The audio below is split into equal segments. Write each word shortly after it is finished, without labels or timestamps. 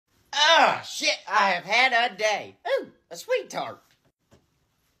shit, I have had a day. Ooh, a sweet tart.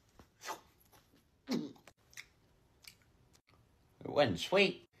 It wasn't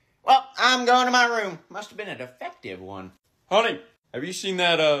sweet. Well, I'm going to my room. Must have been a defective one. Honey, have you seen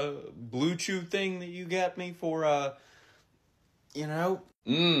that, Blue Chew thing that you got me for, you know?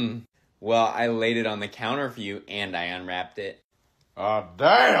 Well, I laid it on the counter for you, and I unwrapped it. Ah,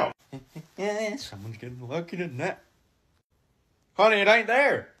 damn! Someone's getting lucky tonight. Honey, it ain't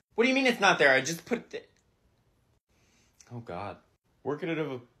there. What do you mean it's not there? I just put it... Oh, God. Where could it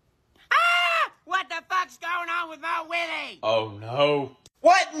have... Ah! What the fuck's going on with my Willie? Oh, no.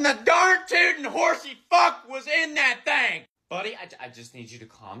 What in the darn tootin' horsey fuck was in that thing? Buddy, I just need you to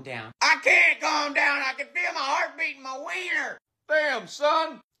calm down. I can't calm down. I can feel my heart beating my wiener. Damn,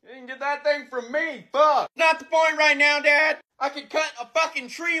 son. You didn't get that thing from me. Fuck. Not the point right now, Dad. I could cut a fucking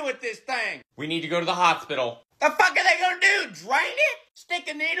tree with this thing. We need to go to the hospital. The fuck are they gonna do? Drain it? Stick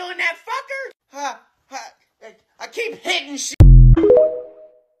a needle in that fucker? I keep hitting shit.